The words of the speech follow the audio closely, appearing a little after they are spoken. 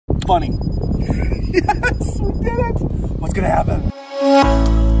bunny. Yes, we did it. What's gonna happen?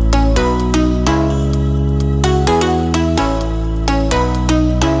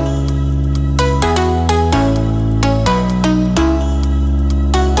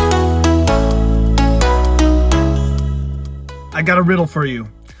 I got a riddle for you.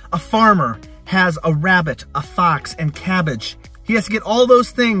 A farmer has a rabbit, a fox, and cabbage. He has to get all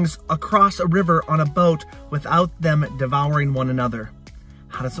those things across a river on a boat without them devouring one another.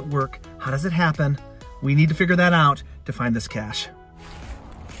 How does it work? How does it happen? We need to figure that out to find this cache.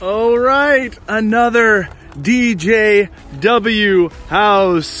 All right, another DJWHouse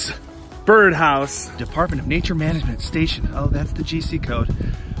birdhouse. Department of Nature Management Station. Oh, that's the GC code.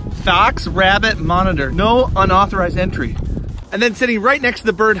 Fox, rabbit, monitor. No unauthorized entry. And then sitting right next to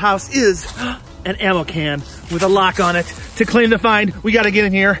the birdhouse is an ammo can with a lock on it to claim the find. We gotta get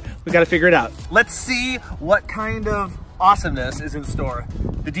in here. We gotta figure it out. Let's see what kind of awesomeness is in store.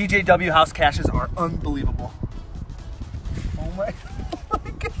 The DJWHouse caches are unbelievable. Oh my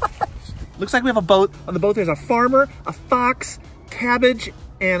gosh. Looks like we have a boat. On the boat there's a farmer, a fox, cabbage,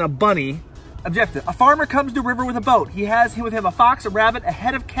 and a bunny. Objective: a farmer comes to the river with a boat. He has with him a fox, a rabbit, a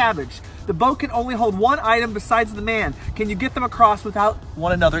head of cabbage. The boat can only hold one item besides the man. Can you get them across without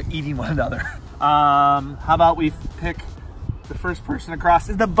one another eating one another? How about we pick the first person across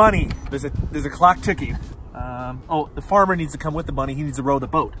is the bunny. There's a clock ticking. Oh, the farmer needs to come with the bunny. He needs to row the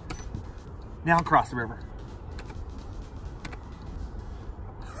boat. Now cross the river.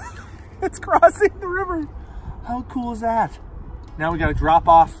 It's crossing the river. How cool is that? Now we gotta drop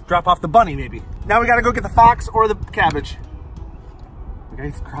off the bunny maybe. Now we gotta go get the fox or the cabbage. Okay,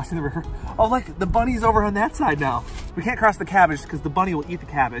 he's crossing the river. Oh, look, the bunny's over on that side now. We can't cross the cabbage because the bunny will eat the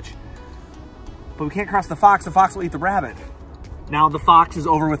cabbage. But we can't cross the fox will eat the rabbit. Now the fox is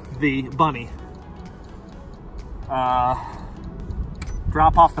over with the bunny.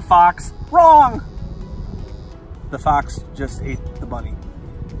 Drop off the fox. Wrong! The fox just ate the bunny.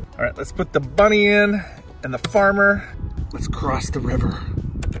 All right, let's put the bunny in and the farmer. Let's cross the river.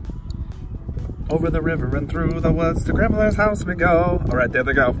 Over the river and through the woods to grandmother's house we go. All right, there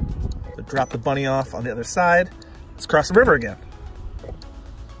they go. So drop the bunny off on the other side. Let's cross the river again.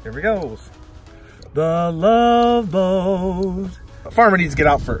 Here we go. The love boat. The farmer needs to get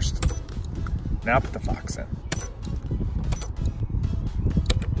out first. Now put the fox in.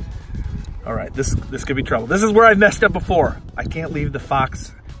 All right, this could be trouble. This is where I messed up before. I can't leave the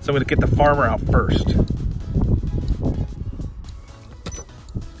fox, so I'm gonna get the farmer out first.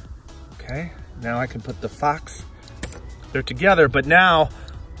 Okay, now I can put the fox. They're together, but now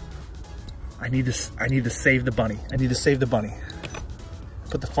I need to save the bunny. I need to save the bunny.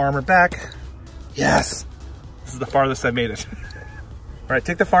 Put the farmer back. Yes, this is the farthest I made it. All right,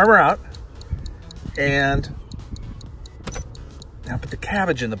 take the farmer out, and now put the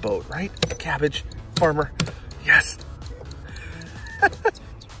cabbage in the boat, right? Cabbage, farmer, yes.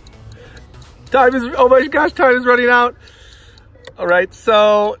 Oh my gosh, time is running out. All right,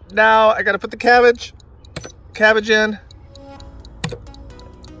 so now I gotta put the cabbage in.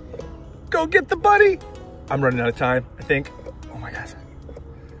 Go get the bunny. I'm running out of time, I think. Oh my gosh.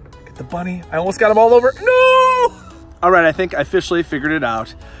 Get the bunny. I almost got them all over. No! All right, I think I officially figured it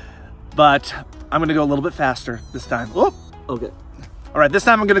out, but I'm gonna go a little bit faster this time. Oh, okay. All right, this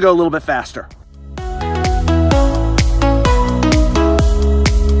time I'm gonna go a little bit faster.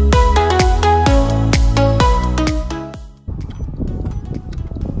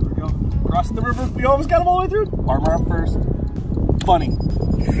 The river, we almost got them all the way through. Farmer up first. Bunny.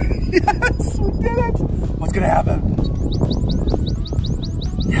 Yes, we did it. What's gonna happen?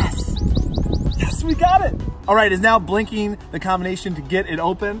 Yes. Yes, we got it. All right, it's now blinking the combination to get it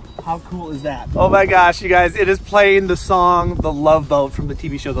open. How cool is that? Oh my gosh, you guys, it is playing the song The Love Boat from the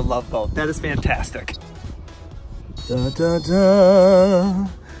TV show The Love Boat. That is fantastic. Da, da, da.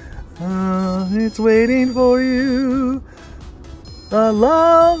 It's waiting for you. The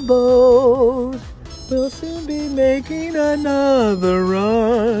love boat will soon be making another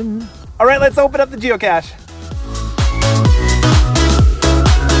run. All right, let's open up the geocache.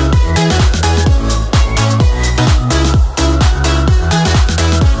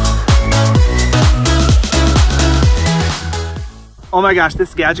 Oh my gosh,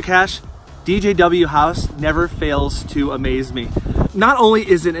 this Gadget cache, DJWHouse, never fails to amaze me. Not only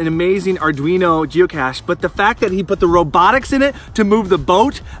is it an amazing Arduino geocache, but the fact that he put the robotics in it to move the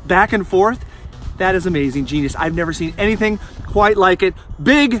boat back and forth, that is amazing, genius. I've never seen anything quite like it.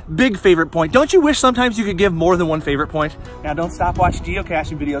 Big, big favorite point. Don't you wish sometimes you could give more than one favorite point? Now don't stop watching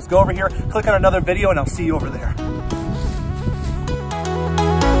geocaching videos. Go over here, click on another video, and I'll see you over there.